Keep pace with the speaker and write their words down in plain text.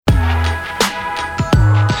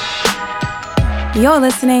You're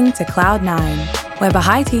listening to Cloud9, where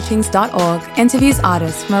BahaiTeachings.org interviews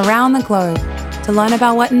artists from around the globe to learn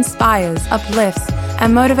about what inspires, uplifts,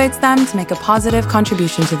 and motivates them to make a positive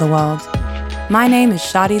contribution to the world. My name is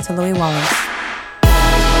Shadi Talui Wallace.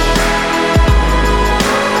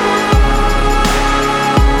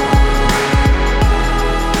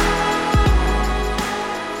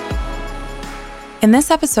 In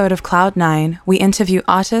this episode of Cloud9, we interview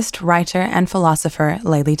artist, writer, and philosopher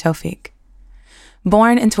Layli Taufiq.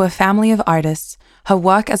 Born into a family of artists, her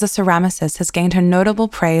work as a ceramicist has gained her notable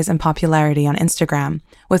praise and popularity on Instagram,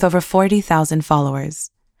 with over 40,000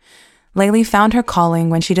 followers. Layli found her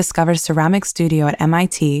calling when she discovered Ceramic Studio at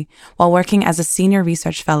MIT while working as a senior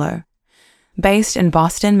research fellow. Based in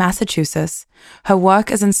Boston, Massachusetts, her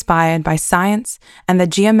work is inspired by science and the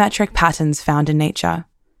geometric patterns found in nature.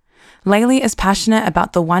 Layli is passionate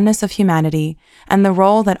about the oneness of humanity and the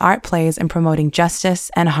role that art plays in promoting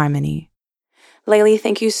justice and harmony. Layli,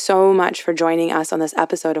 thank you so much for joining us on this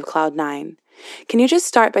episode of Cloud9. Can you just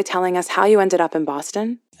start by telling us how you ended up in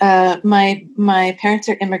Boston? My parents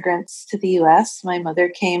are immigrants to the U.S. My mother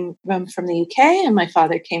came from the U.K. and my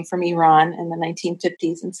father came from Iran in the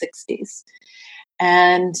 1950s and 60s.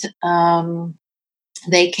 And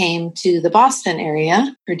they came to the Boston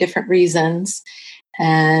area for different reasons.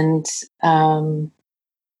 And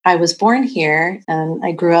I was born here, and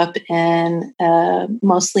I grew up in a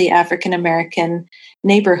mostly African-American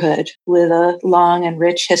neighborhood with a long and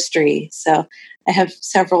rich history. So I have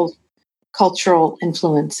several cultural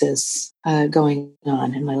influences going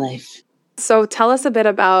on in my life. So tell us a bit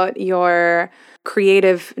about your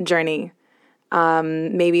creative journey,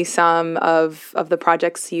 maybe some of the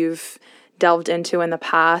projects you've delved into in the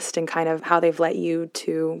past and kind of how they've led you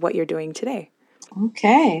to what you're doing today.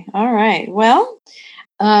 Okay. All right. Well,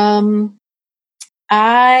 I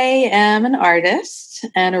am an artist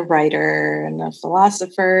and a writer and a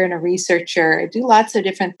philosopher and a researcher. I do lots of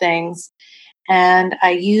different things, and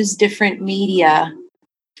I use different media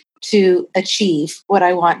to achieve what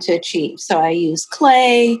I want to achieve. So I use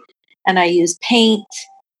clay, and I use paint,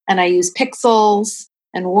 and I use pixels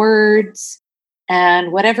and words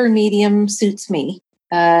and whatever medium suits me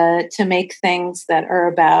to make things that are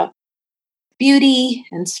about beauty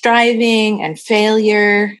and striving and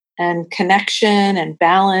failure and connection and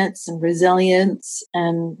balance and resilience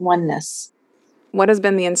and oneness. What has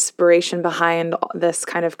been the inspiration behind this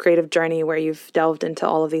kind of creative journey where you've delved into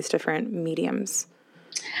all of these different mediums?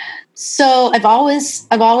 So I've always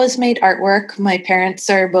made artwork. My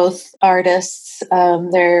parents are both artists.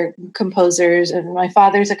 They're composers, and my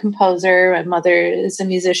father's a composer. My mother is a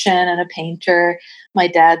musician and a painter. My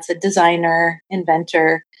dad's a designer,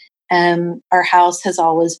 inventor. Our house has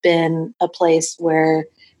always been a place where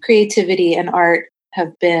creativity and art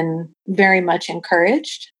have been very much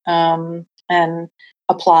encouraged and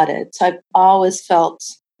applauded. So I've always felt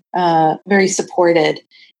very supported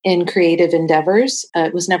in creative endeavors.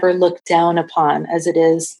 It was never looked down upon as it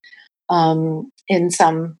is in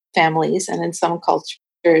some families and in some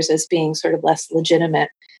cultures as being sort of less legitimate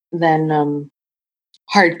than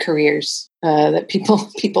hard careers that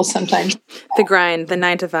people sometimes the grind, the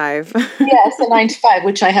 9 to 5. Yes, the 9 to 5,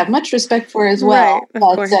 which I have much respect for as well. Right,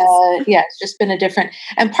 but it's just been a different.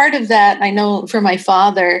 And part of that, I know for my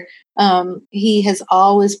father, he has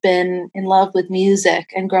always been in love with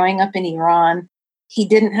music. And growing up in Iran, he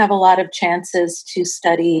didn't have a lot of chances to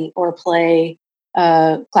study or play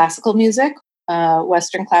classical music,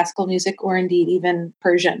 Western classical music, or indeed even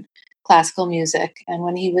Persian classical music. And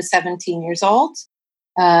when he was 17 years old,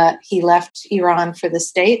 he left Iran for the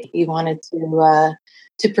States. He wanted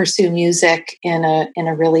to pursue music in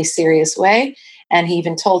a really serious way, and he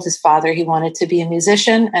even told his father he wanted to be a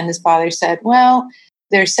musician. And his father said, "Well,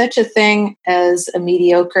 there's such a thing as a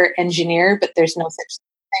mediocre engineer, but there's no such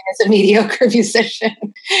thing as a mediocre musician."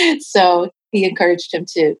 So he encouraged him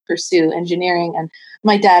to pursue engineering, and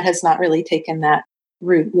my dad has not really taken that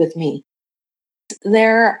route with me.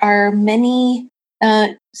 There are many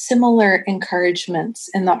similar encouragements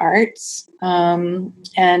in the arts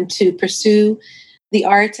and to pursue the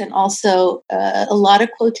arts, and also a lot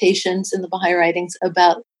of quotations in the Baha'i writings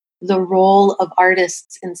about the role of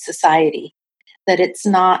artists in society, that it's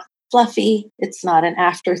not fluffy, it's not an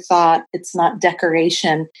afterthought, it's not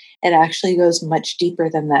decoration. It actually goes much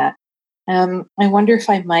deeper than that. I wonder if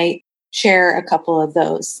I might share a couple of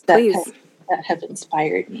those that have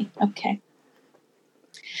inspired me. Okay.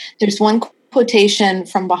 There's one quotation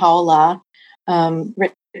from Baha'u'llah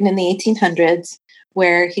written in the 1800s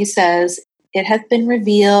where he says, "It hath been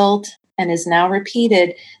revealed and is now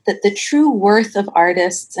repeated that the true worth of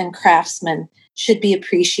artists and craftsmen should be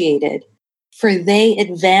appreciated. for they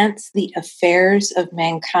advance the affairs of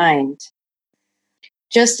mankind.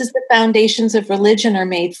 Just as the foundations of religion are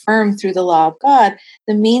made firm through the law of God,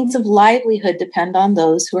 the means of livelihood depend on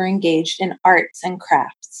those who are engaged in arts and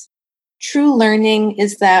crafts. True learning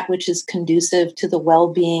is that which is conducive to the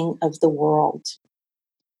well-being of the world.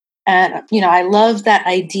 And, I love that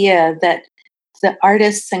idea that the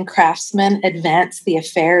artists and craftsmen advance the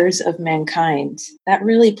affairs of mankind. That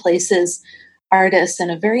really places artists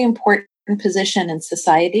in a very important position in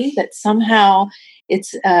society, that somehow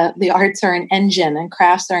it's the arts are an engine and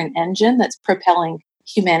crafts are an engine that's propelling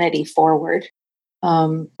humanity forward.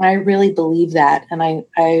 I really believe that. And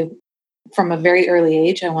I, from a very early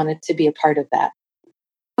age, I wanted to be a part of that.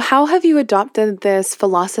 How have you adopted this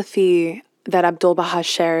philosophy that Abdul Baha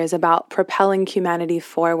shares about propelling humanity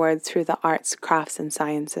forward through the arts, crafts, and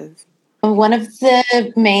sciences? One of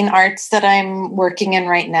the main arts that I'm working in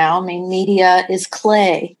right now, main media, is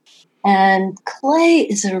clay. And clay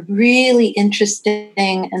is a really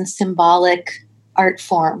interesting and symbolic art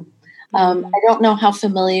form. I don't know how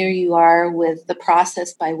familiar you are with the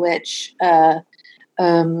process by which a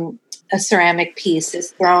ceramic piece is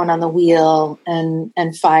thrown on the wheel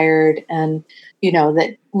and fired, and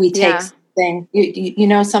that we take something. You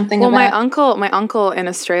know something well, about? my uncle in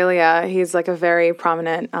Australia, he's like a very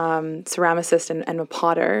prominent ceramicist and a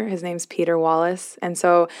potter. His name's Peter Wallace. And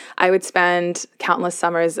so I would spend countless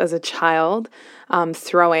summers as a child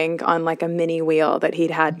throwing on like a mini wheel that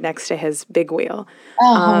he'd had next to his big wheel.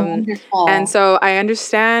 Oh, how wonderful. And so I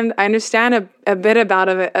understand a bit about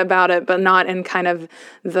it, but not in kind of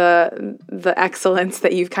the excellence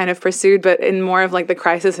that you've kind of pursued, but in more of like the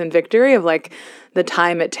crisis and victory of like the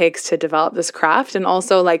time it takes to develop this craft. And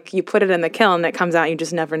also like you put it in the kiln and it comes out, you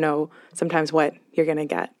just never know sometimes what you're going to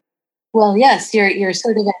get. Well, yes, you're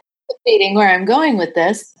sort of anticipating where I'm going with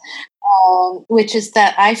this, which is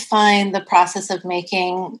that I find the process of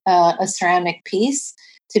making a ceramic piece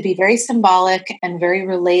to be very symbolic and very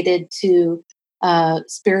related to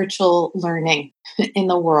spiritual learning in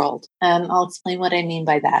the world. And I'll explain what I mean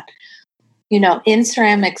by that. In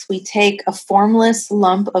ceramics, we take a formless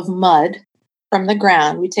lump of mud from the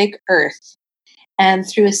ground, we take earth, and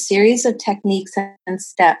through a series of techniques and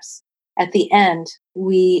steps, at the end,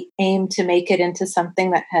 we aim to make it into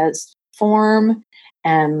something that has form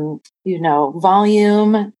and,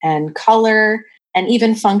 volume and color and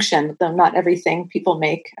even function, though not everything people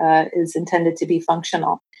make is intended to be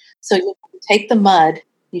functional. So you take the mud,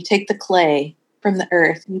 you take the clay from the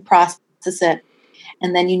earth, you process it,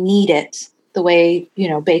 and then you knead it the way,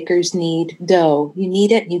 bakers knead dough. You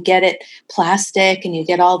knead it and you get it plastic and you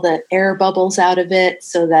get all the air bubbles out of it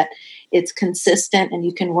so that it's consistent and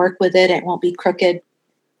you can work with it. It won't be crooked.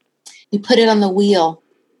 You put it on the wheel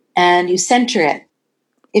and you center it.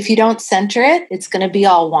 If you don't center it, it's going to be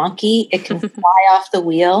all wonky. It can fly off the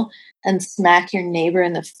wheel and smack your neighbor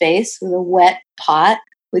in the face with a wet pot,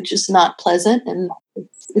 which is not pleasant and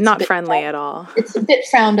it's not friendly at all. It's a bit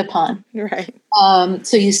frowned upon. Right.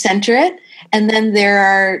 So you center it, and then there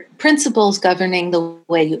are principles governing the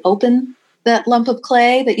way you open that lump of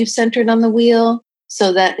clay that you've centered on the wheel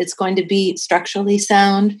so that it's going to be structurally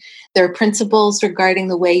sound. There are principles regarding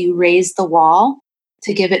the way you raise the wall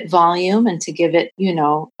to give it volume and to give it,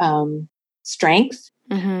 strength.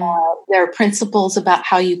 Mm-hmm. There are principles about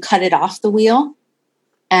how you cut it off the wheel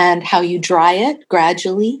and how you dry it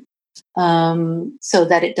gradually so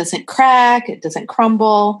that it doesn't crack, it doesn't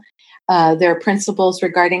crumble. There are principles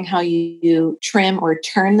regarding how you trim or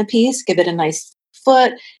turn the piece, give it a nice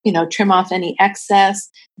foot, trim off any excess,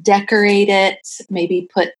 decorate it, maybe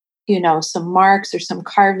put, some marks or some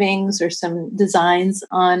carvings or some designs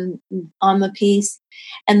on the piece.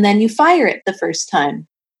 And then you fire it the first time.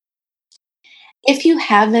 If you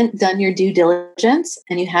haven't done your due diligence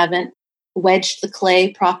and you haven't wedged the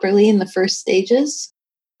clay properly in the first stages,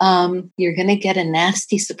 you're going to get a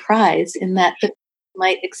nasty surprise in that it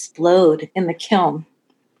might explode in the kiln.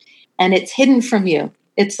 And it's hidden from you.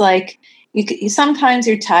 It's like you sometimes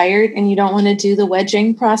you're tired and you don't want to do the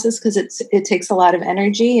wedging process because it takes a lot of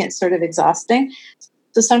energy. It's sort of exhausting.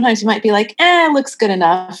 So sometimes you might be like, it looks good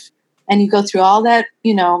enough. And you go through all that,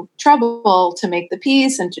 trouble to make the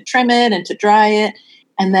piece and to trim it and to dry it.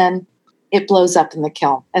 And then it blows up in the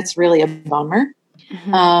kiln. That's really a bummer.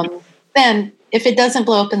 Mm-hmm. Then if it doesn't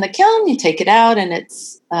blow up in the kiln, you take it out and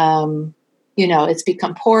it's, it's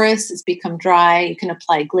become porous, it's become dry. You can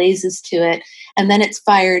apply glazes to it. And then it's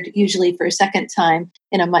fired usually for a second time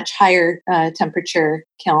in a much higher temperature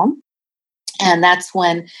kiln. And that's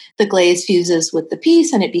when the glaze fuses with the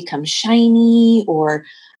piece and it becomes shiny or,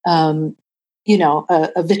 a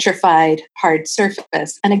vitrified hard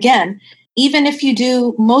surface. And again, even if you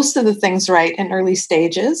do most of the things right in early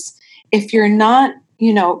stages, if you're not,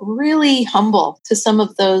 really humble to some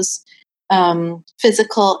of those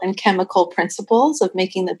physical and chemical principles of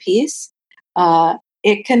making the piece,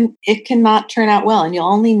 it cannot turn out well, and you'll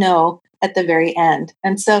only know at the very end.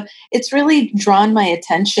 And so it's really drawn my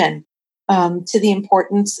attention to the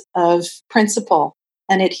importance of principle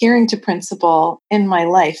and adhering to principle in my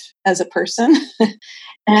life as a person.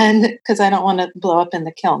 And because I don't want to blow up in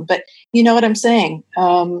the kiln, but you know what I'm saying?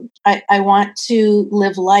 I want to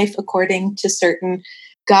live life according to certain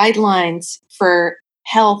guidelines for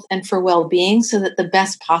health and for well-being so that the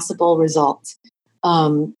best possible results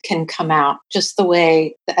can come out just the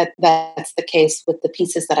way that's the case with the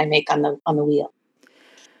pieces that I make on the wheel.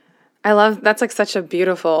 I love that's like such a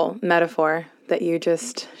beautiful metaphor that you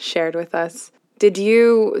just shared with us. Did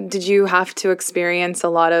you have to experience a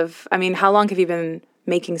lot of, I mean, how long have you been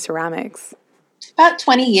making ceramics? About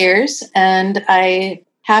 20 years, and I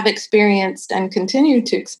have experienced and continue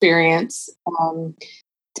to experience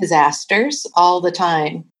disasters all the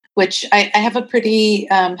time, which I have a pretty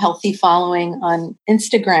healthy following on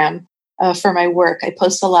Instagram for my work. I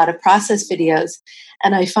post a lot of process videos,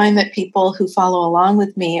 and I find that people who follow along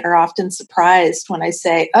with me are often surprised when I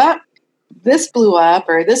say, oh, this blew up,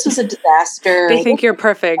 or this was a disaster. They think you're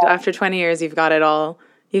perfect. After 20 years, you've got it all.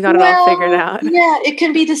 You got it all figured out. Yeah, it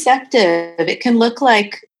can be deceptive. It can look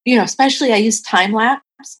like, especially I use time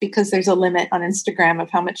lapse because there's a limit on Instagram of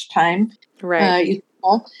how much time you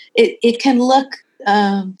can. It can look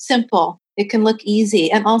simple. It can look easy.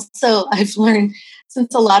 And also I've learned,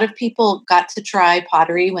 since a lot of people got to try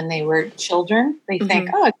pottery when they were children, they think,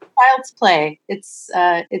 oh, it's child's play.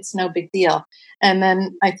 It's no big deal. And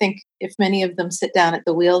then I think if many of them sit down at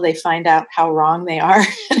the wheel, they find out how wrong they are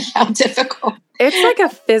and how difficult. It's like a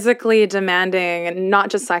physically demanding, not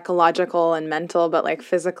just psychological and mental, but like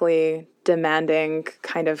physically demanding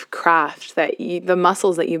kind of craft that the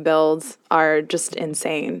muscles that you build are just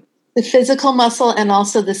insane. The physical muscle and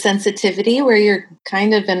also the sensitivity, where you're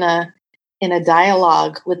kind of in a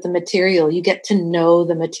dialogue with the material. You get to know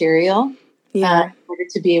the material in order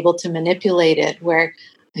to be able to manipulate it. Where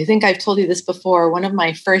I think I've told you this before, one of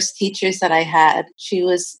my first teachers that I had, she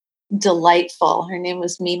was delightful. Her name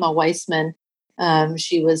was Mima Weissman.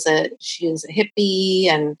 She was a hippie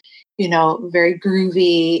and, very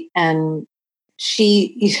groovy. And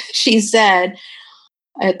she said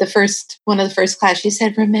at one of the first class, she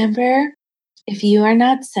said, remember, if you are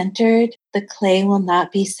not centered, the clay will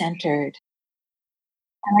not be centered.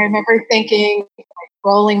 And I remember thinking,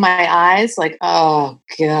 rolling my eyes like, oh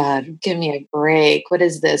God, give me a break. What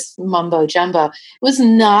is this mumbo jumbo? It was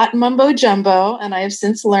not mumbo jumbo. And I have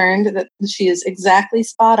since learned that she is exactly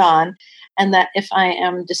spot on. And that if I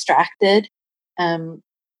am distracted,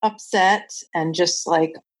 upset, and just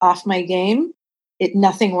like off my game,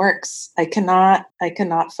 nothing works. I cannot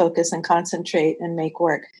focus and concentrate and make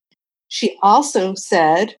work. She also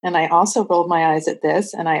said, and I also rolled my eyes at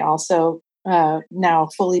this, and I also now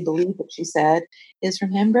fully believe what she said, is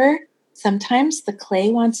remember, sometimes the clay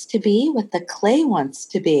wants to be what the clay wants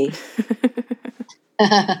to be.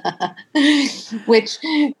 Which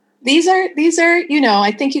these are,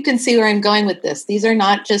 I think you can see where I'm going with this. These are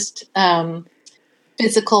not just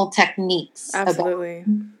physical techniques. Absolutely.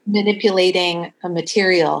 About manipulating a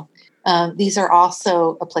material. These are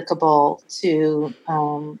also applicable to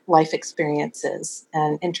life experiences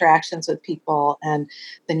and interactions with people, and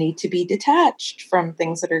the need to be detached from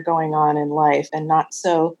things that are going on in life and not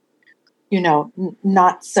so,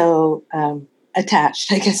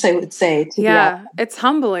 attached, I guess I would say. It's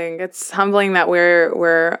humbling. It's humbling that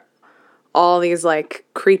we're all these like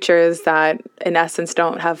creatures that in essence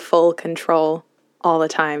don't have full control all the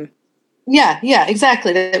time. Yeah,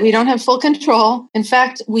 exactly. That we don't have full control. In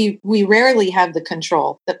fact, we rarely have the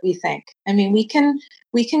control that we think. I mean, we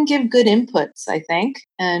can give good inputs, I think,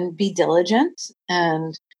 and be diligent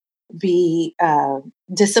and be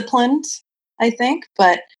disciplined, I think,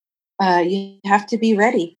 but you have to be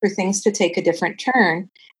ready for things to take a different turn.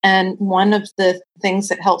 And one of the things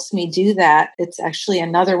that helps me do that, it's actually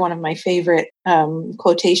another one of my favorite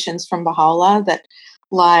quotations from Baha'u'llah that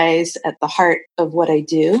lies at the heart of what I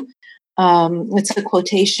do. It's a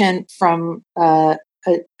quotation from a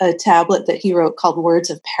tablet that he wrote called Words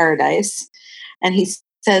of Paradise. And he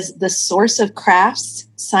says, the source of crafts,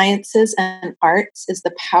 sciences, and arts is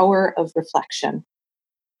the power of reflection.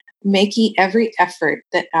 Make ye every effort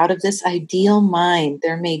that out of this ideal mind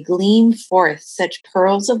there may gleam forth such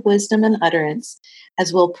pearls of wisdom and utterance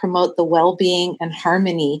as will promote the well-being and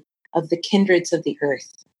harmony of the kindreds of the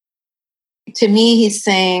earth. To me, he's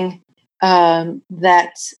saying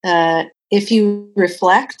that if you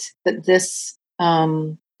reflect that this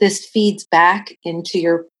feeds back into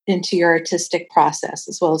your artistic process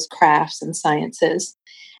as well as crafts and sciences,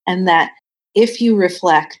 and that if you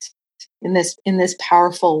reflect in this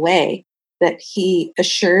powerful way, that he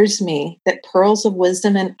assures me that pearls of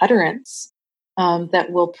wisdom and utterance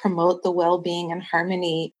that will promote the well-being and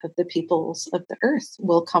harmony of the peoples of the earth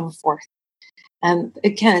will come forth. And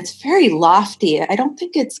again, it's very lofty. I don't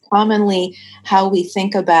think it's commonly how we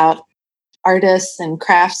think about artists and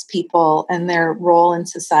craftspeople and their role in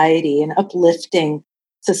society and uplifting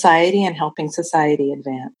society and helping society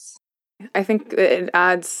advance. I think it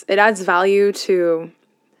adds value to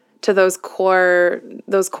those core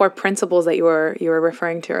principles that you were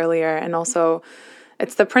referring to earlier, and also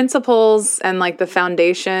it's the principles and like the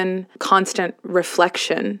foundation, constant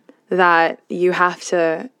reflection that you have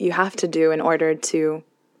to do in order to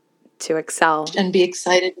excel and be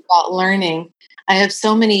excited about learning. I have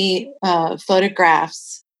so many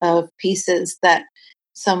photographs of pieces that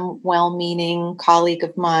some well-meaning colleague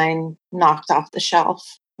of mine knocked off the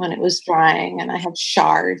shelf when it was drying, and I have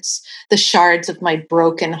the shards of my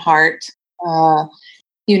broken heart.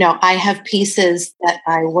 I have pieces that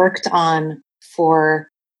I worked on for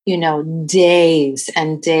days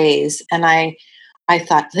and days, and I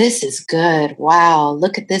thought, this is good. Wow,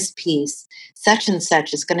 look at this piece. Such and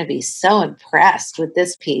such is going to be so impressed with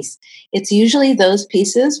this piece. It's usually those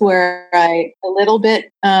pieces where I a little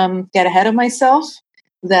bit get ahead of myself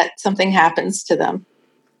that something happens to them.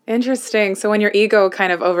 Interesting. So when your ego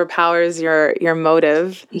kind of overpowers your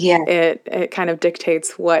motive, Yeah. it kind of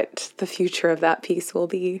dictates what the future of that piece will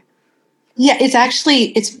be. Yeah,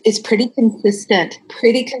 it's pretty consistent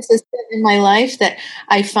in my life, that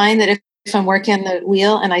I find that if I'm working on the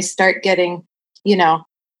wheel and I start getting,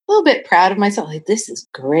 a little bit proud of myself, like, this is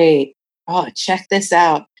great. Oh, check this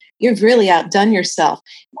out. You've really outdone yourself.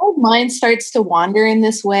 My mind starts to wander in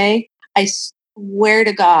this way. I swear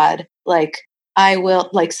to God, like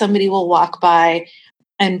somebody will walk by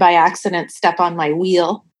and by accident step on my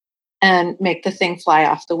wheel and make the thing fly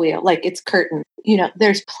off the wheel. Like, it's curtain.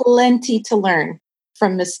 There's plenty to learn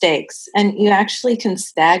from mistakes, and you actually can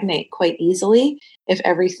stagnate quite easily if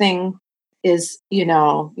everything is, you're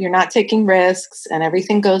not taking risks and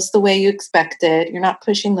everything goes the way you expected. You're not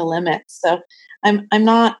pushing the limits. So I'm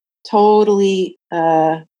not totally,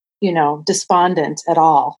 despondent at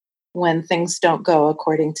all when things don't go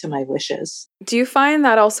according to my wishes. Do you find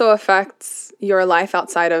that also affects your life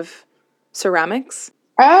outside of ceramics?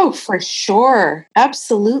 Oh, for sure.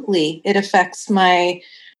 Absolutely. It affects my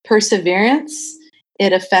perseverance.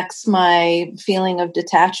 It affects my feeling of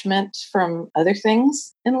detachment from other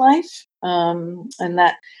things in life, and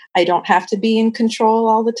that I don't have to be in control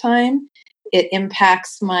all the time. It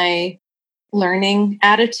impacts my learning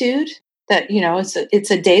attitude, that,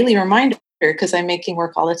 it's a daily reminder, because I'm making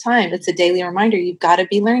work all the time. It's a daily reminder. You've got to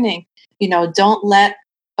be learning. Don't let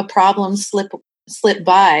a problem slip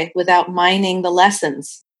by without mining the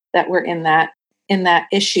lessons that were in that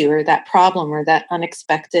issue or that problem or that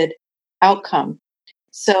unexpected outcome.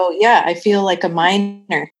 So yeah, I feel like a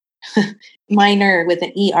miner, miner with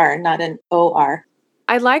an ER, not an OR.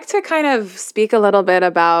 I'd like to kind of speak a little bit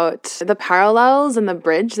about the parallels and the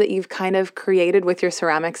bridge that you've kind of created with your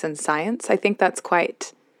ceramics and science. I think that's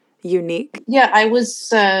quite unique. Yeah, I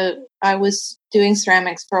was doing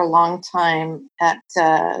ceramics for a long time at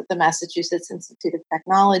the Massachusetts Institute of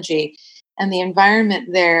Technology, and the environment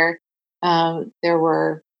there, there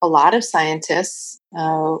were a lot of scientists. We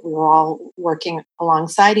were all working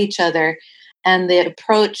alongside each other, and the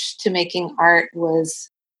approach to making art was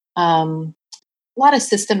a lot of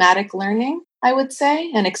systematic learning, I would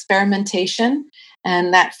say, and experimentation,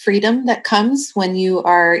 and that freedom that comes when you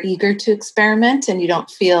are eager to experiment and you don't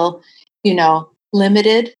feel,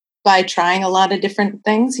 limited by trying a lot of different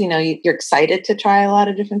things. You're excited to try a lot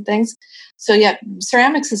of different things. So yeah,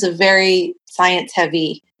 ceramics is a very science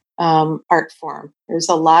heavy art form. There's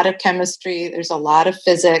a lot of chemistry, there's a lot of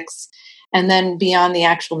physics, and then beyond the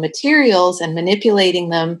actual materials and manipulating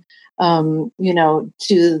them,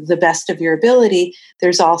 to the best of your ability,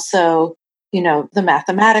 there's also, the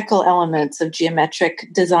mathematical elements of geometric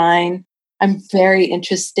design. I'm very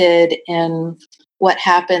interested in what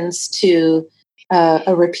happens to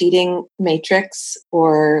a repeating matrix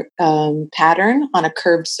or pattern on a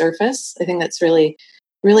curved surface. I think that's really,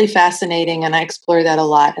 really fascinating, and I explore that a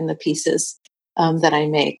lot in the pieces that I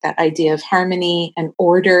make. That idea of harmony and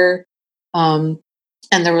order, and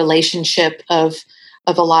the relationship of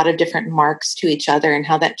a lot of different marks to each other and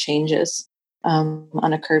how that changes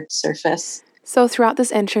on a curved surface. So throughout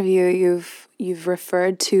this interview, you've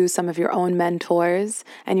referred to some of your own mentors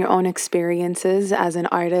and your own experiences as an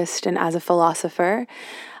artist and as a philosopher.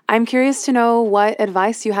 I'm curious to know what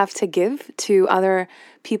advice you have to give to other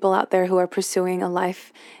people out there who are pursuing a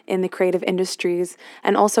life in the creative industries,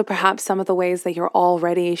 and also perhaps some of the ways that you're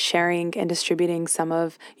already sharing and distributing some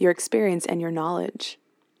of your experience and your knowledge.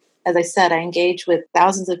 As I said, I engage with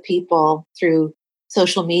thousands of people through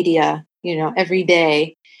social media, every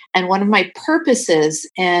day. And one of my purposes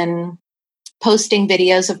in posting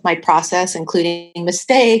videos of my process, including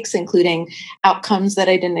mistakes, including outcomes that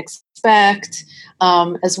I didn't expect,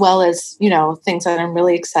 as well as things that I'm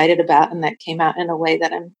really excited about and that came out in a way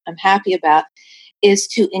that I'm happy about, is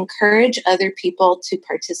to encourage other people to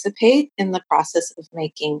participate in the process of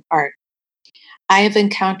making art. I have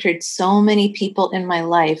encountered so many people in my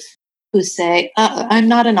life who say, "I'm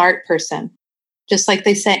not an art person." Just like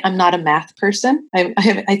they say, I'm not a math person.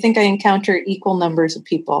 I think I encounter equal numbers of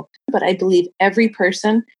people, but I believe every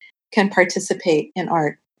person can participate in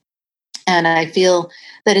art. And I feel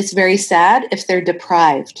that it's very sad if they're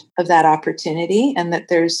deprived of that opportunity, and that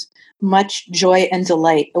there's much joy and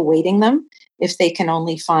delight awaiting them if they can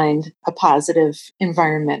only find a positive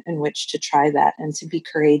environment in which to try that and to be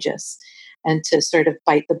courageous and to sort of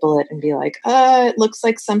bite the bullet and be like, it looks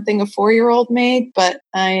like something a 4-year-old made, but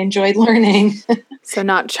I enjoyed learning. So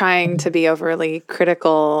not trying to be overly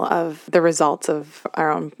critical of the results of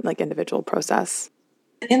our own individual process.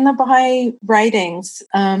 In the Baha'i writings,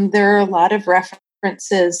 there are a lot of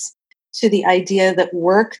references to the idea that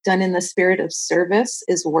work done in the spirit of service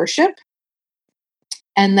is worship,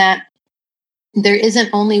 and that there isn't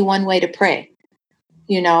only one way to pray.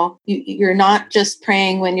 You're not just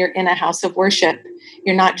praying when you're in a house of worship.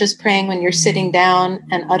 You're not just praying when you're sitting down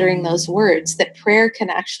and uttering those words, that prayer can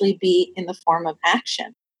actually be in the form of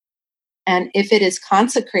action. And if it is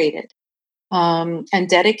consecrated and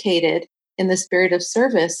dedicated in the spirit of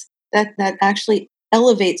service, that actually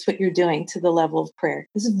elevates what you're doing to the level of prayer.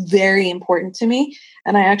 This is very important to me.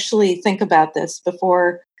 And I actually think about this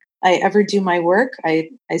before I ever do my work. I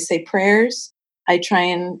say prayers. I try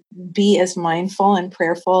and be as mindful and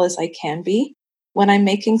prayerful as I can be when I'm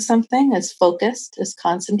making something, as focused, as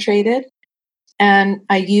concentrated. And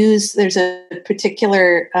there's a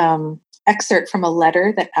particular excerpt from a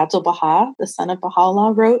letter that Abdul Baha, the son of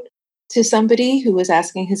Baha'u'llah, wrote to somebody who was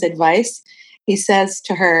asking his advice. He says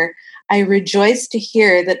to her, "I rejoice to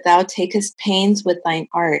hear that thou takest pains with thine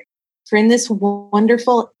art. For in this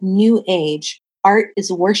wonderful new age, art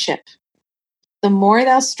is worship. The more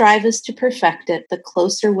thou strivest to perfect it, the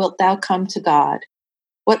closer wilt thou come to God.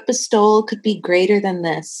 What bestowal could be greater than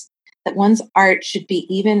this, that one's art should be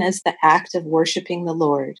even as the act of worshiping the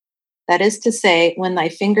Lord? That is to say, when thy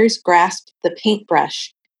fingers grasp the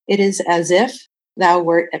paintbrush, it is as if thou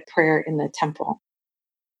wert at prayer in the temple."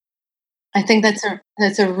 I think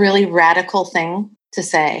that's a really radical thing to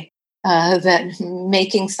say, that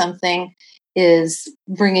making something is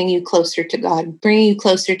bringing you closer to God, bringing you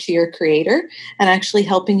closer to your creator, and actually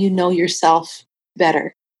helping you know yourself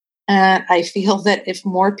better. And I feel that if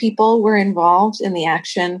more people were involved in the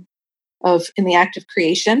act of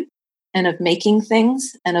creation and of making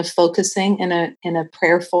things and of focusing in a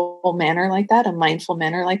prayerful manner like that, a mindful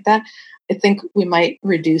manner like that, I think we might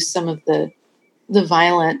reduce some of the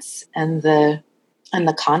violence and the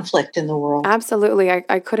conflict in the world. Absolutely.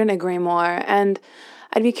 I couldn't agree more. And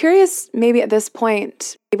I'd be curious, maybe at this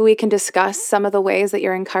point, maybe we can discuss some of the ways that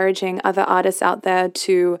you're encouraging other artists out there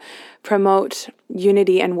to promote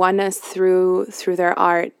unity and oneness through their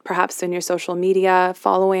art, perhaps in your social media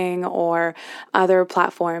following or other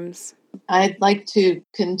platforms. I'd like to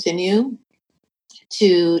continue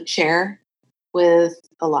to share with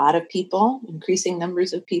a lot of people, increasing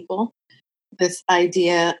numbers of people, this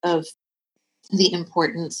idea of the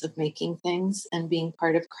importance of making things and being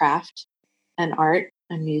part of craft and art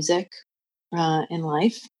and music in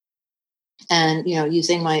life, and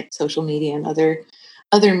using my social media and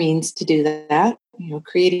other means to do that.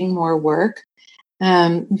 Creating more work,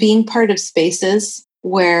 being part of spaces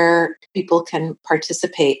where people can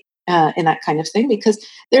participate in that kind of thing, because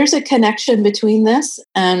there's a connection between this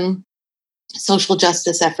and social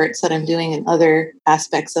justice efforts that I'm doing in other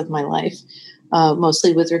aspects of my life,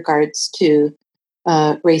 mostly with regards to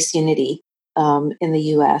race unity in the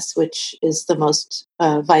US, which is the most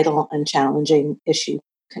vital and challenging issue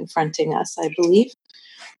confronting us, I believe,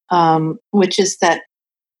 which is that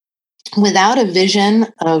without a vision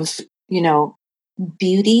of,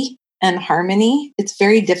 beauty and harmony, it's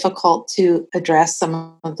very difficult to address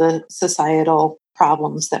some of the societal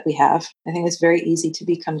problems that we have. I think it's very easy to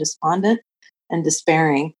become despondent and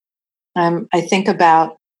despairing. I think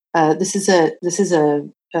about this is a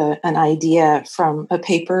an idea from a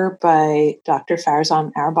paper by Dr.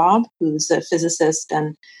 Farzan Arbab, who's a physicist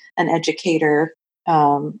and an educator,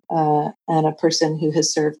 and a person who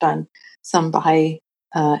has served on some Baha'i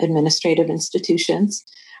administrative institutions.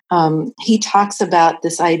 He talks about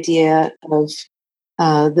this idea of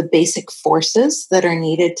the basic forces that are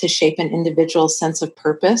needed to shape an individual's sense of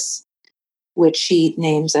purpose, which he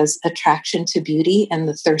names as attraction to beauty and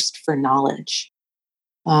the thirst for knowledge.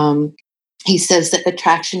 He says that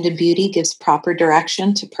attraction to beauty gives proper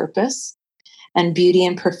direction to purpose, and beauty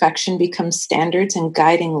and perfection become standards and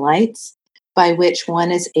guiding lights by which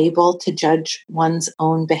one is able to judge one's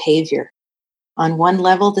own behavior. On one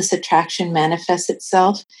level, this attraction manifests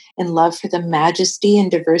itself in love for the majesty and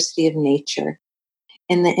diversity of nature,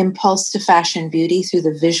 in the impulse to fashion beauty through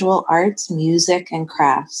the visual arts, music, and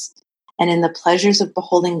crafts, and in the pleasures of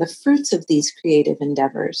beholding the fruits of these creative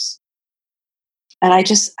endeavors. And I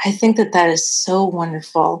think that is so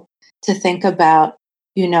wonderful to think about,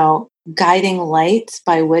 guiding lights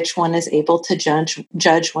by which one is able to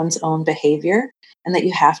judge one's own behavior, and that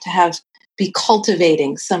you have to be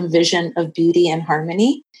cultivating some vision of beauty and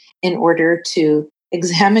harmony in order to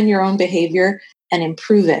examine your own behavior and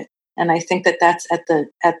improve it. And I think that that's at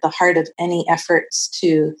the heart of any efforts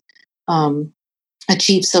to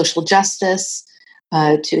achieve social justice,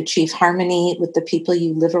 to achieve harmony with the people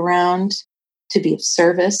you live around, to be of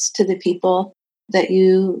service to the people that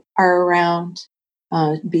you are around,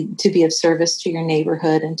 to be of service to your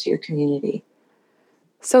neighborhood and to your community.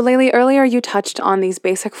 So, Layli, earlier you touched on these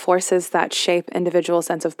basic forces that shape individual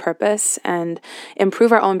sense of purpose and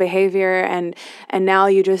improve our own behavior, and now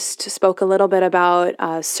you just spoke a little bit about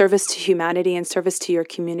service to humanity and service to your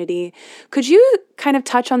community. Could you kind of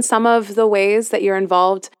touch on some of the ways that you're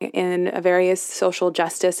involved in various social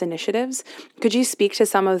justice initiatives? Could you speak to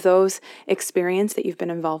some of those experiences that you've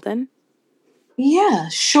been involved in? Yeah,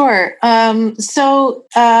 sure.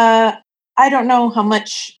 I don't know how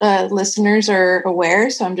much listeners are aware,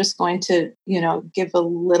 so I'm just going to, give a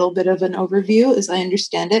little bit of an overview as I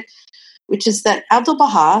understand it, which is that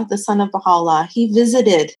Abdu'l-Baha, the son of Baha'u'llah, he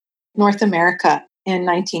visited North America in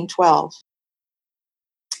 1912.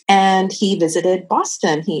 And he visited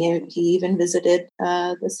Boston. He even visited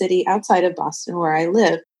the city outside of Boston where I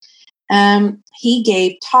live. He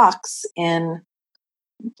gave talks in,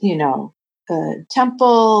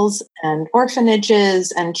 temples and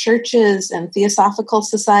orphanages and churches and theosophical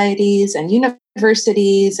societies and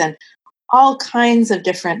universities and all kinds of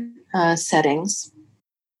different settings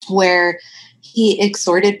where he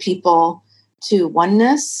exhorted people to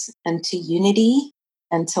oneness and to unity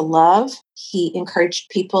and to love. He encouraged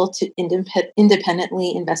people to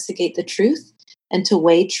independently investigate the truth and to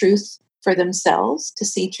weigh truth for themselves, to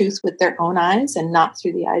see truth with their own eyes and not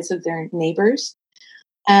through the eyes of their neighbors.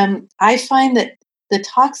 I find that the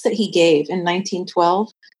talks that he gave in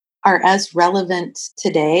 1912 are as relevant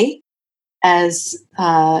today as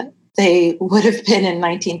they would have been in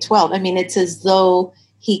 1912. I mean, it's as though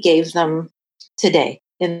he gave them today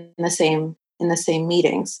in the same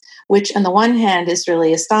meetings, which on the one hand is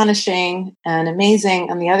really astonishing and amazing.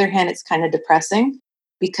 On the other hand, it's kind of depressing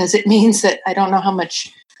because it means that I don't know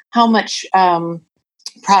how much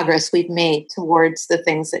progress we've made towards the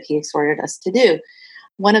things that he exhorted us to do.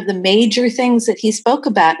 One of the major things that he spoke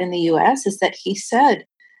about in the U.S. is that he said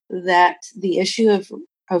that the issue of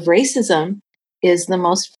racism is the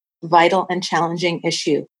most vital and challenging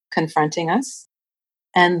issue confronting us,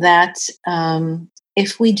 and that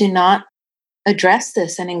if we do not address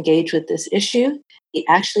this and engage with this issue, he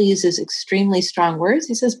actually uses extremely strong words.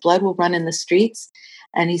 He says blood will run in the streets,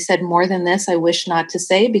 and he said, more than this, I wish not to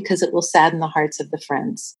say because it will sadden the hearts of the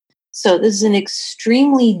friends. So this is an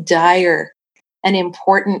extremely dire and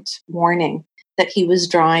important warning that he was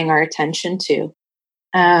drawing our attention to.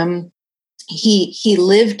 He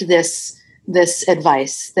lived this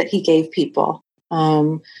advice that he gave people,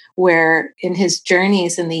 where in his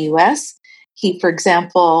journeys in the U.S., he, for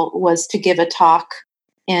example, was to give a talk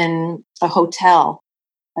in a hotel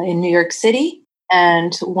in New York City,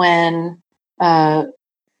 and when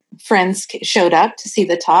friends showed up to see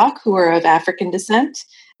the talk who were of African descent,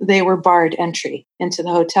 they were barred entry into the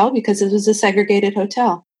hotel because it was a segregated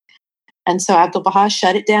hotel. And so Abdu'l-Baha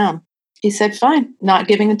shut it down. He said, fine, not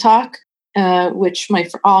giving a talk, which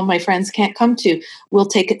all my friends can't come to. We'll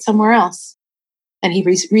take it somewhere else. And he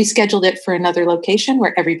rescheduled it for another location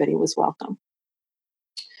where everybody was welcome.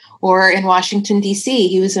 Or in Washington, D.C.,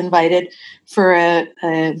 he was invited for a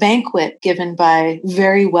banquet given by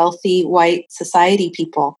very wealthy white society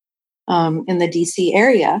people in the D.C.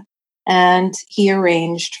 area. And he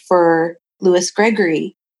arranged for Louis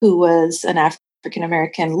Gregory, who was an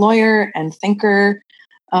African-American lawyer and thinker,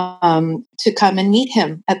 to come and meet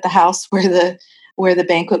him at the house where the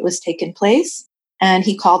banquet was taking place. And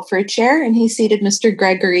he called for a chair, and he seated Mr.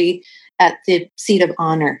 Gregory at the seat of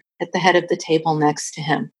honor at the head of the table next to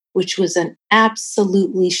him, which was an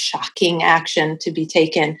absolutely shocking action to be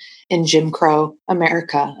taken in Jim Crow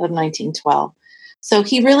America of 1912. So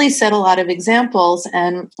he really set a lot of examples.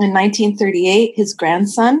 And in 1938, his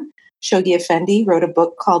grandson, Shoghi Effendi, wrote a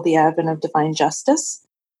book called The Advent of Divine Justice,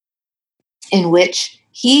 in which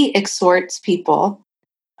he exhorts people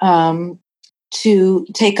to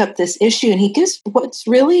take up this issue. And he gives what's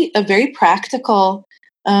really a very practical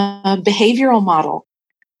behavioral model.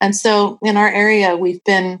 And so in our area, we've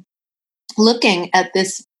been looking at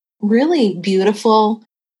this really beautiful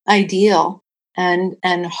ideal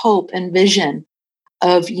and hope and vision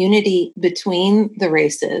of unity between the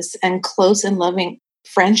races and close and loving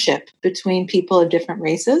friendship between people of different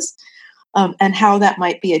races, and how that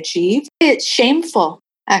might be achieved. It's shameful,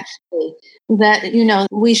 actually, that,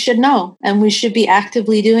 we should know, and we should be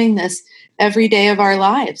actively doing this every day of our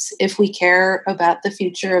lives if we care about the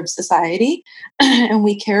future of society and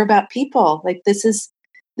we care about people. Like, this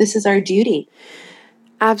is our duty.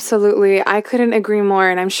 Absolutely. I couldn't agree more.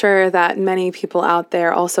 And I'm sure that many people out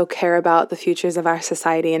there also care about the futures of our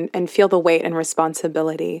society and feel the weight and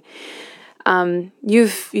responsibility.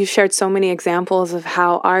 You've shared so many examples of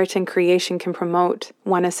how art and creation can promote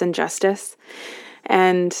oneness and justice.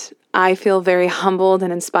 And I feel very humbled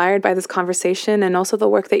and inspired by this conversation and also the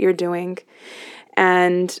work that you're doing.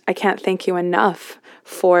 And I can't thank you enough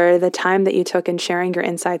for the time that you took in sharing your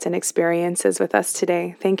insights and experiences with us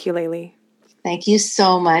today. Thank you, Layli. Thank you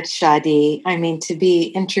so much, Shadi. I mean, to be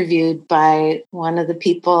interviewed by one of the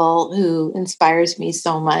people who inspires me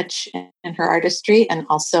so much in her artistry, and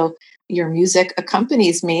also your music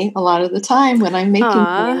accompanies me a lot of the time when I'm making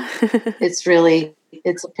things.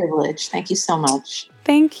 It's a privilege. Thank you so much.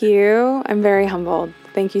 Thank you. I'm very humbled.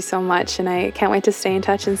 Thank you so much. And I can't wait to stay in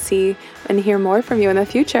touch and see and hear more from you in the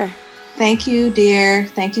future. Thank you, dear.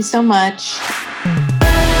 Thank you so much.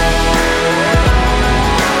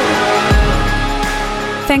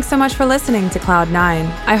 Thanks so much for listening to Cloud9.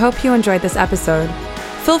 I hope you enjoyed this episode.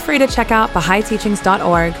 Feel free to check out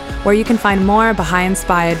BahaiTeachings.org, where you can find more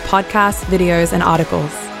Baha'i-inspired podcasts, videos, and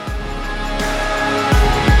articles.